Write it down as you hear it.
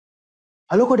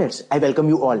Hello coders, I welcome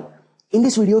you all. In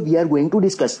this video, we are going to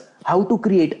discuss how to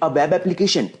create a web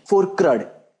application for CRUD,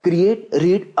 create,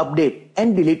 read, update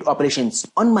and delete operations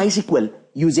on MySQL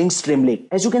using Streamlit.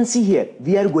 As you can see here,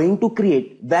 we are going to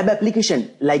create web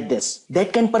application like this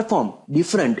that can perform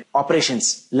different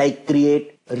operations like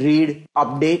create, read,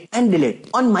 update and delete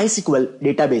on MySQL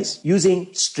database using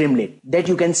Streamlit that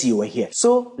you can see over here.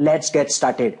 So let's get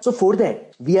started. So for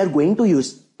that, we are going to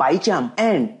use PyCharm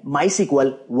and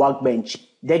MySQL workbench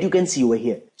that you can see over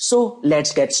here. So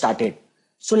let's get started.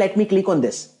 So let me click on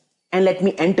this and let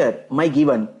me enter my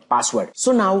given password.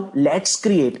 So now let's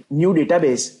create new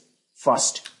database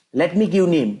first. Let me give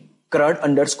name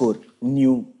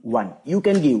CRUD_new1. You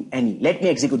can give any. Let me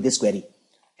execute this query.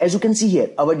 As you can see here,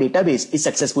 our database is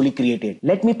successfully created.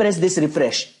 Let me press this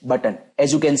refresh button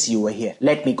as you can see over here.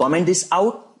 Let me comment this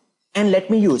out and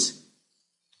let me use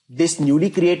this newly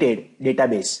created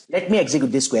database. Let me execute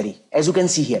this query. As you can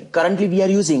see here, currently we are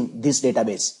using this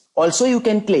database. Also, you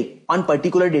can click on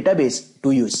particular database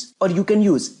to use, or you can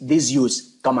use this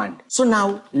use command. So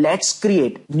now let's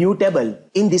create new table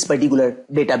in this particular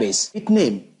database with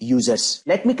name users.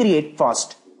 Let me create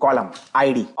first column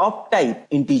ID of type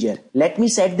integer. Let me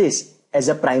set this as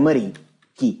a primary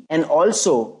key and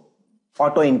also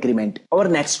auto increment our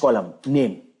next column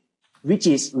name, which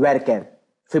is varchar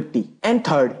 50, and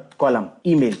third column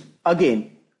email,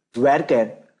 again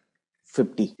varchar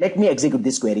 50. Let me execute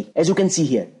this query. As you can see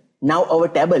here, now our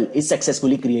table is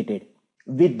successfully created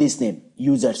with this name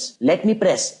users. Let me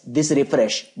press this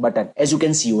refresh button as you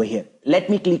can see over here. Let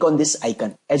me click on this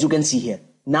icon. As you can see here,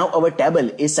 now our table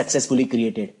is successfully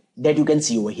created that you can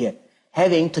see over here,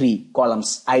 having 3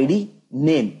 columns ID,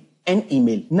 name and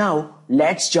email. Now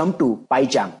let's jump to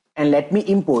PyCharm and let me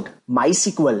import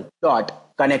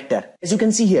MySQL.connector. As you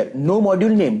can see here, no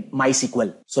module name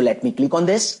MySQL. So let me click on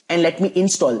this and let me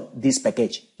install this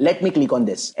package. Let me click on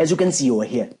this. As you can see over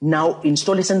here, now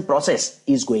installation process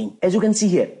is going. As you can see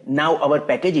here, now our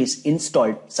package is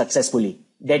installed successfully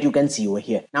that you can see over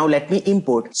here. Now let me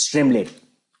import Streamlit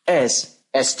as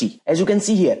ST. As you can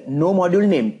see here, no module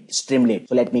name Streamlit.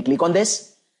 So let me click on this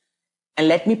and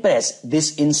let me press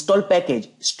this install package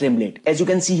Streamlit. As you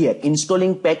can see here,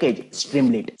 installing package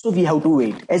Streamlit. So we have to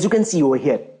wait. As you can see over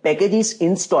here, package is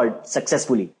installed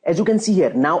successfully. As you can see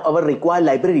here, now our required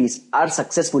libraries are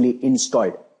successfully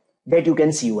installed that you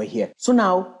can see over here. So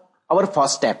now our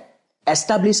first step,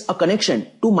 establish a connection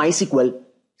to MySQL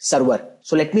server.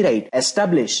 So let me write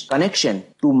establish connection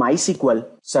to MySQL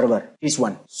server, this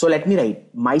one. So let me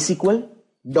write MySQL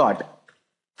dot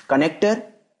connector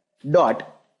dot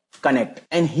connect,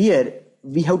 and here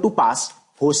we have to pass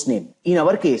host name, in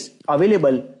our case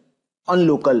available on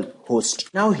local host.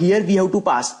 Now here we have to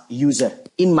pass user,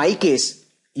 in my case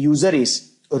user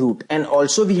is root, and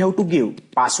also we have to give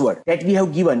password that we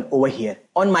have given over here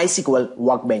on MySQL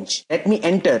workbench. Let me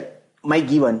enter my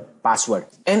given password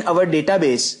and our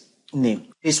database name,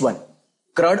 this one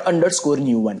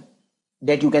CRUD_new1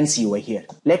 that you can see over here.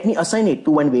 Let me assign it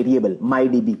to one variable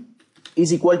mydb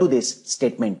is equal to this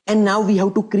statement, and now we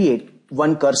have to create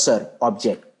one cursor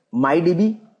object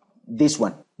mydb, this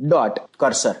one dot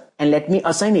cursor, and let me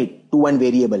assign it to one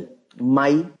variable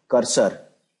my cursor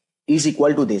is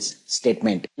equal to this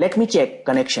statement. Let me check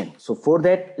connection. So for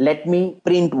that, let me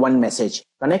print one message,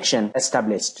 connection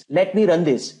established. Let me run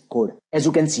this code. As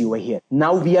you can see over here,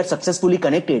 now we are successfully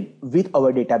connected with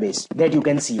our database that you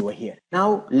can see over here.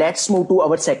 Now let's move to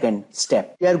our second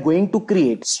step. We are going to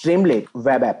create Streamlit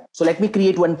web app. So let me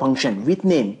create one function with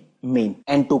name main,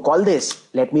 and to call this,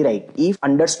 let me write if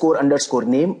 __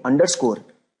 name _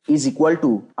 is equal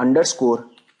to _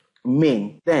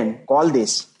 main, then call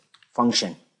this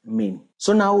function main.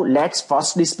 So now let's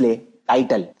first display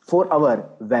title for our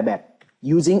web app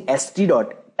using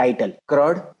st.title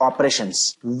CRUD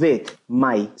operations with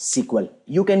MySQL.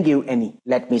 You can give any.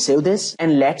 Let me save this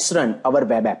and let's run our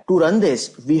web app. To run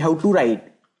this, we have to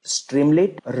write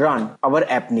Streamlit run our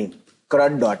app name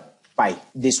CRUD.py,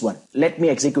 this one. Let me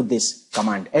execute this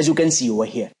command. As you can see over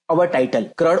here, our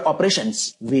title CRUD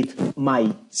operations with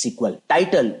MySQL,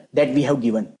 title that we have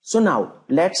given. So now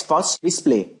let's first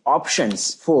display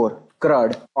options for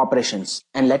CRUD operations,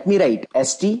 and let me write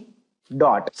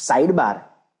st.sidebar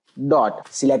dot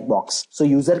select box. So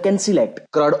user can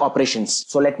select CRUD operations.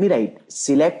 So let me write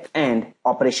select and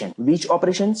operation. Which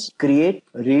operations? Create,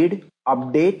 read,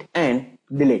 update and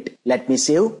delete. Let me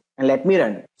save and let me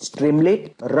run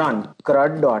Streamlit run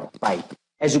CRUD.py.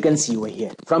 As you can see over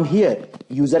here, from here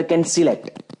user can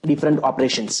select different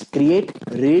operations, create,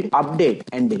 read, update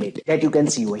and delete that you can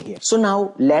see over here. So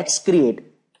now let's create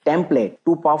template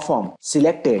to perform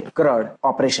selected CRUD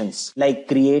operations like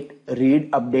create,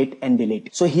 read, update and delete.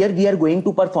 So here we are going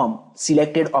to perform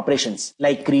selected operations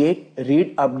like create,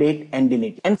 read, update and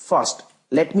delete. And first,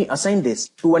 let me assign this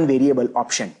to one variable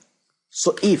option.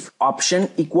 So if option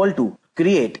equal to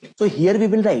create, so here we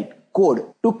will write code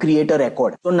to create a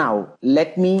record. So now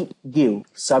let me give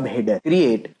subheader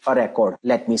create a record.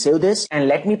 Let me save this and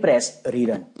let me press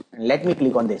rerun. And let me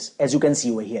click on this. As you can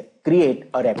see over here, create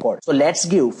a record. So let's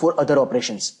give for other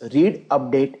operations read,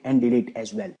 update and delete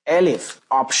as well. Elif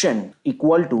option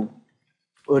equal to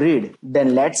read,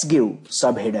 then let's give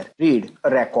subheader read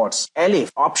records.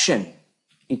 Elif option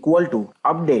equal to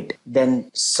update,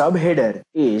 then subheader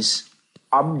is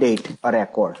update a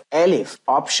record. Elif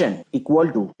option equal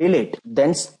to delete,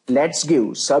 then let's give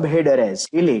subheader as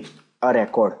delete a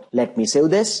record. Let me save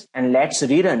this and let's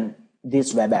rerun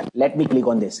this web app. Let me click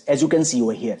on this. As you can see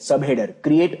over here, subheader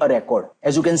create a record.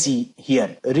 As you can see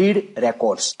here, read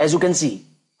records. As you can see,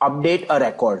 update a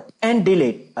record and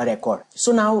delete a record.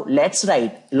 So now let's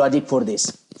write logic for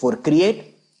this. For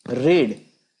create, read,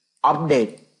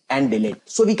 update and delete.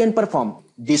 So we can perform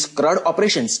these CRUD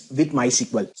operations with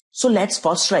MySQL. So let's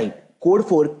first write code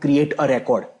for create a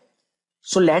record.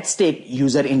 So let's take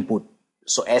user input.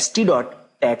 So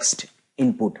st.text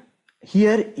input.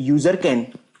 Here user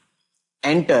can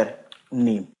enter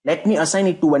name. Let me assign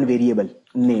it to one variable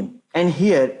name. And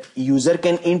here user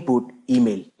can input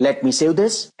email. Let me save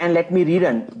this and let me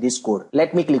rerun this code.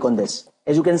 Let me click on this.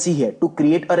 As you can see here, to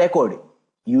create a record,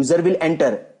 user will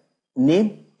enter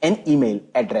name and email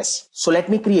address. So let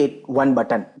me create one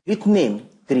button with name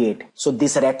create. So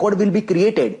this record will be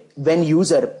created when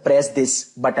user press this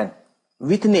button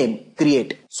with name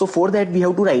create. So for that we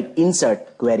have to write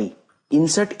insert query.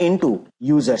 Insert into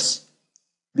users,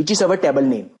 which is our table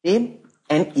name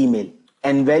and email,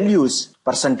 and values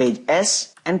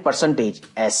 %s and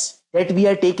 %s that we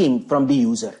are taking from the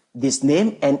user. This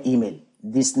name and email.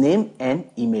 This name and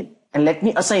email. And let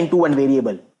me assign to one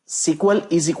variable SQL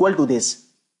is equal to this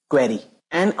query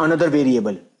and another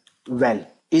variable val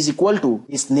is equal to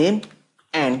his name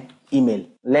and email.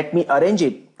 Let me arrange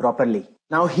it properly.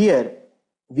 Now here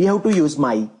we have to use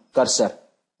my cursor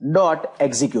dot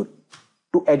execute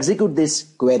to execute this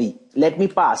query. Let me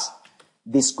pass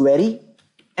this query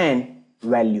and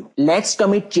value. Let's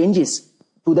commit changes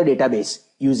to the database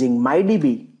using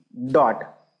mydb dot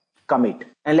commit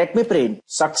and let me print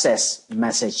success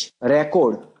message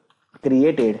record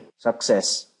created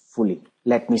successfully.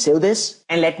 Let me save this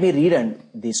and let me rerun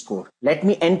this code. Let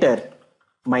me enter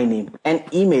my name and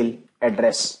email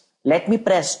address. Let me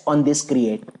press on this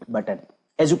create button.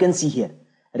 As you can see here,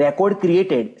 record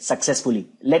created successfully.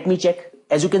 Let me check.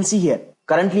 As you can see here,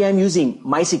 currently I am using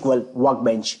MySQL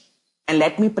Workbench and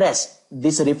let me press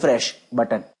this refresh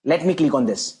button. Let me click on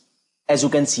this. As you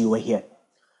can see over here,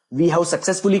 we have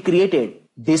successfully created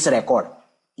this record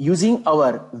using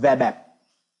our web app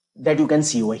that you can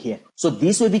see over here. So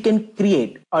this way we can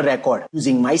create a record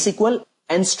using MySQL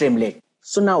and Streamlit.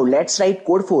 So now let's write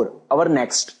code for our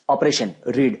next operation,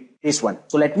 read, this one.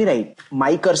 So let me write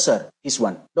my cursor, this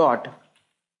one, dot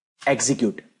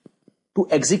execute. To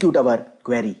execute our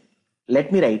query,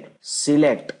 let me write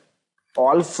select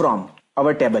all from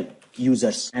our table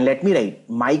users and let me write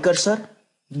my cursor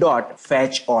dot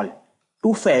fetch all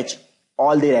to fetch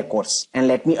all the records and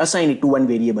let me assign it to one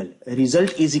variable.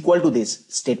 Result is equal to this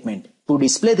statement. To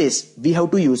display this, we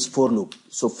have to use for loop.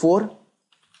 So for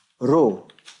row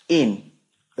in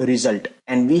result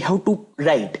and we have to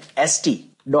write st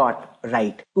dot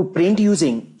write to print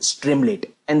using Streamlit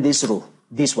and this row,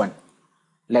 this one.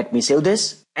 Let me save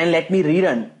this and let me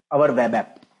rerun our web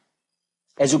app.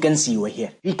 As you can see over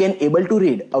here, we can able to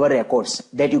read our records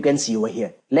that you can see over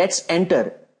here. Let's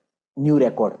enter new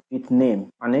record with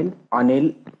name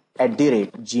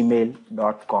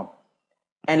anil@gmail.com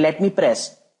and let me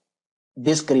press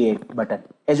this create button.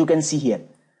 As you can see here,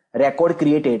 record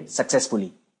created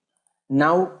successfully.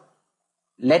 Now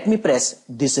let me press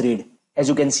this read. As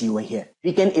you can see over here,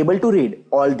 we can able to read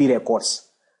all the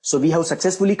records. So we have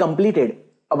successfully completed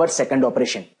our second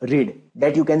operation, read,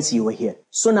 that you can see over here.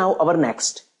 So now our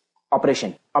next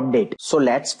operation, update. So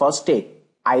let's first take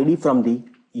ID from the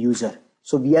user.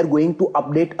 So we are going to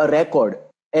update a record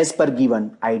as per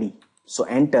given ID. So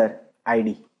enter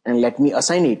ID and let me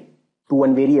assign it to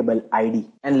one variable ID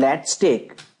and let's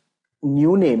take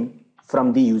new name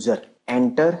from the user.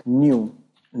 Enter new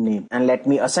name and let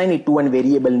me assign it to one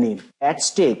variable name.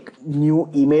 Let's take new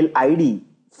email ID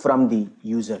from the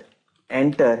user.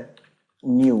 Enter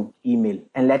new email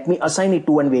and let me assign it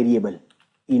to one variable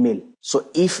email. So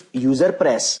if user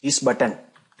press this button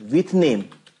with name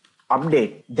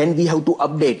update, then we have to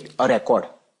update a record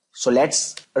So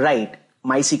let's write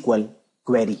MySQL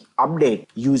query, update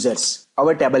users,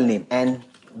 our table name, and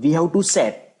we have to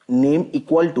set name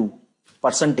equal to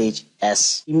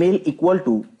 %s, email equal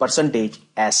to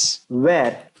 %s,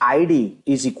 where ID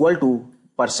is equal to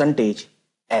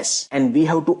 %s, and we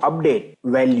have to update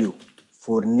value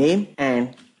for name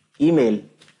and email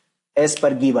as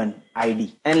per given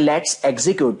ID. And let's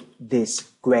execute this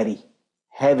query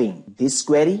having this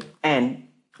query and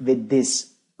with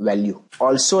this value.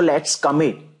 Also, let's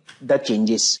commit the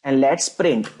changes and let's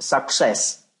print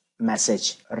success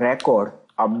message, record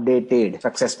updated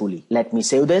successfully. Let me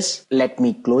save this. Let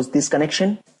me close this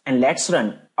connection and let's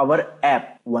run our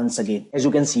app once again. As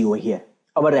you can see over here,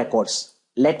 our records.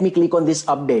 Let me click on this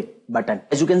update button.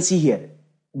 As you can see here,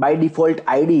 by default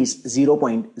ID is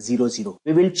 0.00.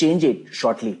 We will change it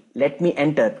shortly. Let me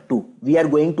enter 2. We are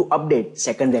going to update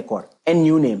second record and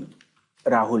new name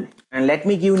Rahul. And let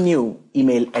me give new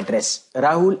email address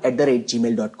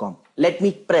rahul@gmail.com. Let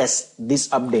me press this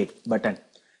update button.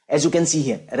 As you can see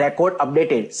here, record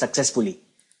updated successfully.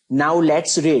 Now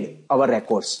let's read our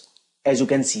records. As you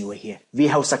can see over here, we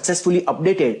have successfully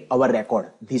updated our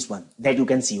record, this one that you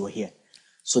can see over here.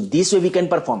 So this way we can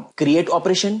perform create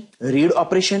operation, read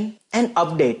operation and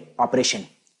update operation.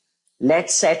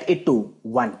 Let's set it to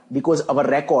 1 because our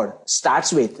record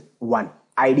starts with 1,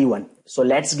 ID 1. So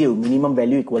let's give minimum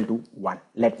value equal to 1.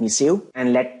 Let me save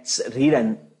and let's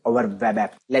rerun our web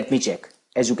app. Let me check.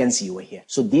 As you can see over here.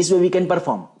 So this way we can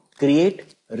perform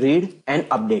create, read and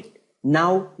update.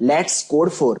 Now let's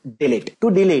code for delete.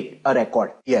 To delete a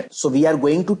record here. So we are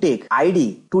going to take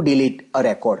ID to delete a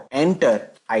record. Enter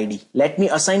ID. Let me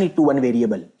assign it to one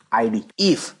variable ID.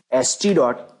 If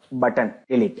st.button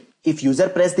delete. If user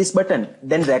press this button,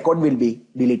 then record will be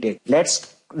deleted.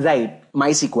 Let's write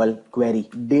MySQL query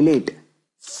delete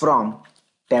from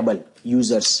table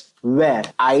users where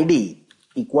ID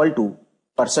equal to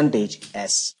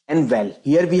 %s and val.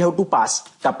 Here we have to pass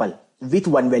tuple with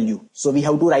one value. So we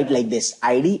have to write like this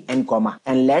ID and comma.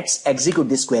 And let's execute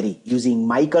this query using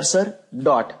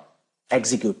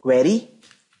mycursor.execute query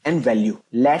and value.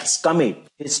 Let's commit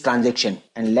this transaction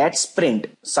and let's print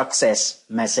success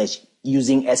message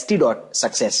using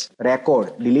st.success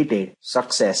record deleted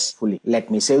successfully.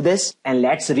 Let me save this and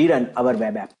let's rerun our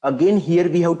web app. Again here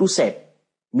we have to set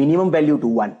minimum value to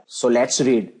 1. So let's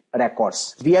read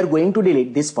records. We are going to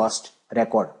delete this first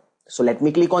record. So let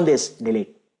me click on this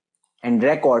delete and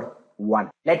record 1.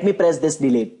 Let me press this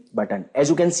delete button. As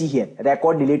you can see here,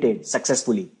 record deleted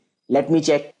successfully. Let me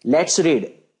check. Let's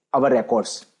read our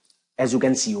records. As you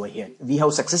can see over here, we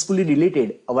have successfully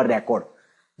deleted our record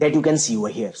that you can see over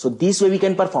here. So this way we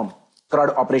can perform CRUD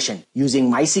operation using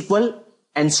MySQL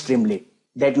and Streamlit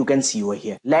that you can see over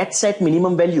here. Let's set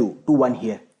minimum value to 1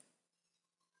 here.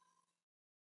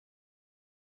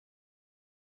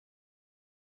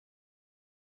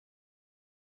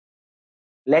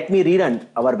 Let me rerun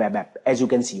our web app as you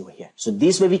can see over here. So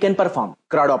this way we can perform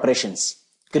CRUD operations,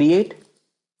 create,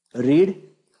 read,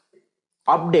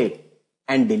 update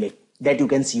and delete that you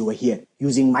can see over here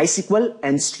using MySQL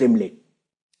and Streamlit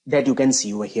that you can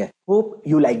see over here. Hope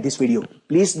you like this video.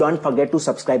 Please don't forget to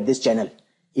subscribe this channel.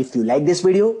 If you like this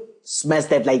video, smash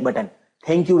that like button.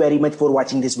 Thank you very much for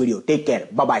watching this video. Take care.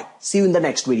 Bye bye. See you in the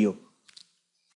next video.